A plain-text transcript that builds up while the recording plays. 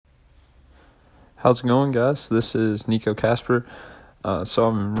How's it going, guys? This is Nico Casper. So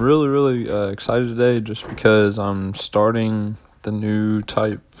I'm really excited today just because I'm starting the new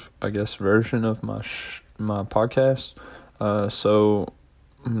type, version of my podcast.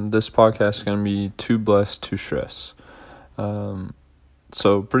 This podcast is going to be Too Blessed to Stress.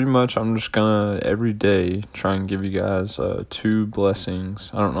 So pretty much I'm just going to every day try and give you guys two blessings.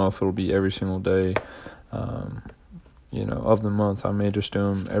 I don't know if it'll be every single day, of the month. I may just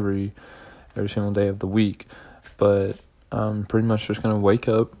do them every single day of the week, but I'm pretty much just going to wake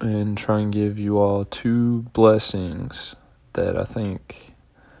up and try and give you all two blessings that I think,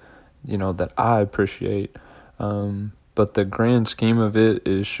 that I appreciate. But the grand scheme of it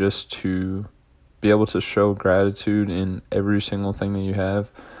is just to be able to show gratitude in every single thing that you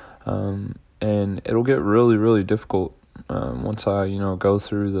have. And it'll get really difficult once I, go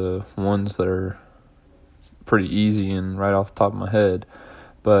through the ones that are pretty easy and right off the top of my head.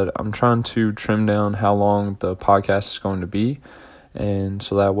 But I'm trying to trim down how long the podcast is going to be. And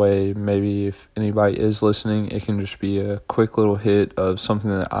so that way, maybe if anybody is listening, it can just be a quick little hit of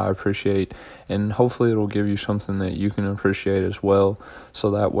something that I appreciate. And hopefully it'll give you something that you can appreciate as well. So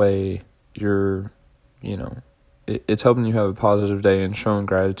that way you're, it's helping you have a positive day and showing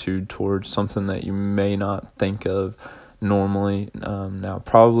gratitude towards something that you may not think of normally. Now,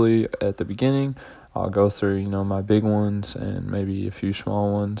 probably at the beginning, I'll go through, my big ones and maybe a few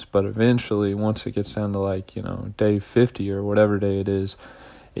small ones. But eventually, once it gets down to day 50 or whatever day it is,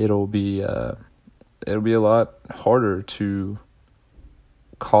 it'll be a lot harder to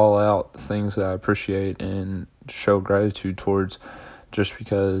call out things that I appreciate and show gratitude towards, just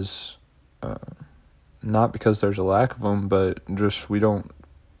because, not because there's a lack of them, but just I don't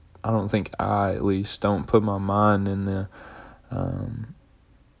think I at least don't put my mind in the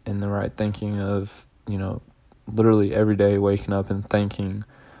right thinking of, literally every day waking up and thinking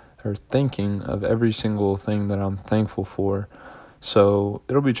of every single thing that I'm thankful for. So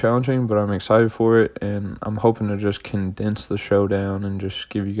it'll be challenging, but I'm excited for it, and I'm hoping to just condense the show down and just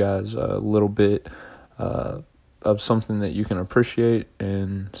give you guys a little bit of something that you can appreciate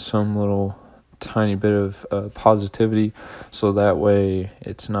and some little tiny bit of positivity, so that way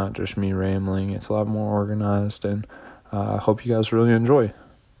it's not just me rambling. It's a lot more organized, and I hope you guys really enjoy.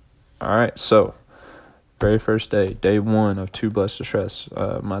 Alright, so very first day 1 of Too Blessed to Stress.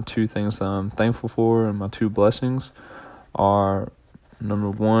 My two things that I'm thankful for and my two blessings are, number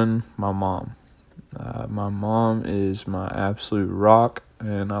one, my mom. My mom is my absolute rock,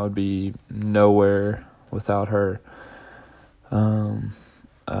 and I would be nowhere without her. Some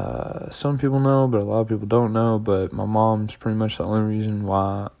people know, but a lot of people don't know, but my mom's pretty much the only reason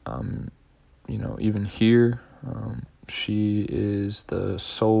why I'm, even here. She is the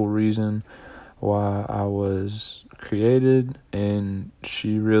sole reason why I was created, and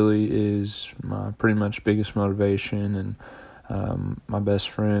she really is my pretty much biggest motivation and my best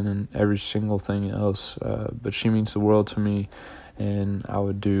friend and every single thing else. But she means the world to me, and I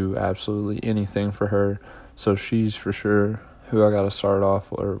would do absolutely anything for her. So she's for sure who I got to start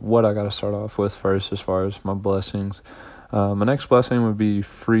off, or what I got to start off with first as far as my blessings. My next blessing would be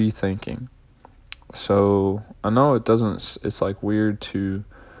free thinking. So I know it's weird to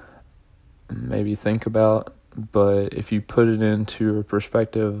maybe think about, but if you put it into a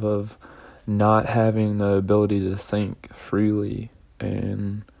perspective of not having the ability to think freely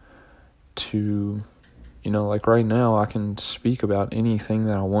and to, right now I can speak about anything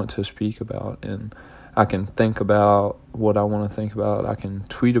that I want to speak about, and I can think about what I want to think about. I can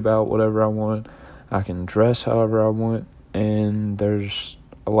tweet about whatever I want. I can dress however I want. And there's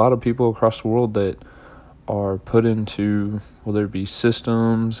a lot of people across the world that are put into, whether it be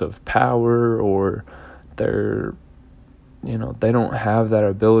systems of power, or they're, they don't have that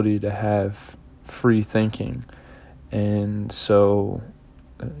ability to have free thinking. And so,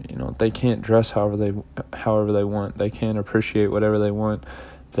 they can't dress however they want. They can't appreciate whatever they want.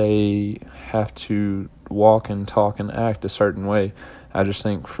 They have to walk and talk and act a certain way. I just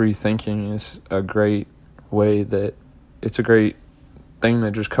think free thinking is a great way it's a great thing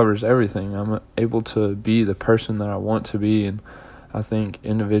that just covers everything. I'm able to be the person that I want to be, and I think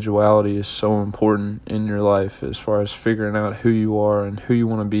individuality is so important in your life as far as figuring out who you are and who you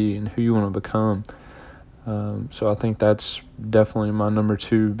want to be and who you want to become. So I think that's definitely my number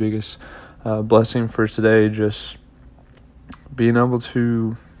two biggest blessing for today, just being able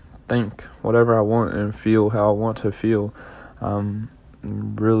to think whatever I want and feel how I want to feel. I'm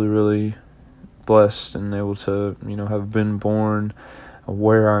really blessed and able to, have been born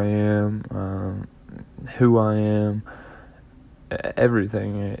where I am, who I am,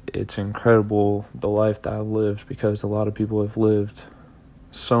 everything. It's incredible the life that I've lived, because a lot of people have lived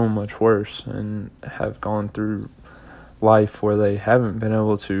so much worse and have gone through life where they haven't been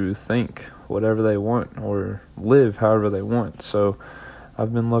able to think whatever they want or live however they want. So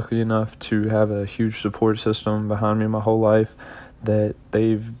I've been lucky enough to have a huge support system behind me my whole life, that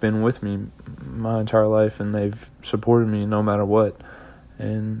they've been with me my entire life and they've supported me no matter what.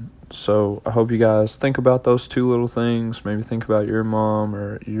 And so I hope you guys think about those two little things. Maybe think about your mom,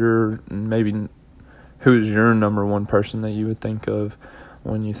 or maybe who is your number one person that you would think of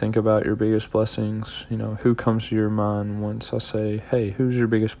when you think about your biggest blessings. Who comes to your mind once I say, hey, who's your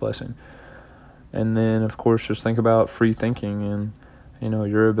biggest blessing? And then, of course, just think about free thinking and,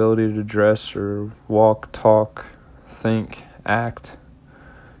 your ability to dress or walk, talk, think, act,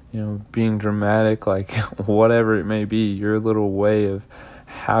 being dramatic, like whatever it may be, your little way of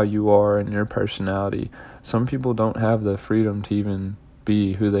how you are and your personality. Some people don't have the freedom to even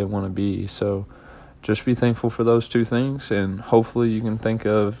be who they want to be. So just be thankful for those two things, and hopefully you can think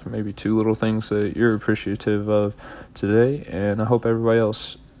of maybe two little things that you're appreciative of today. And I hope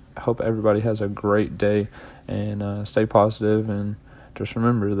everybody has a great day, and stay positive, and just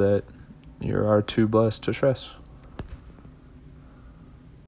remember that you are too blessed to stress.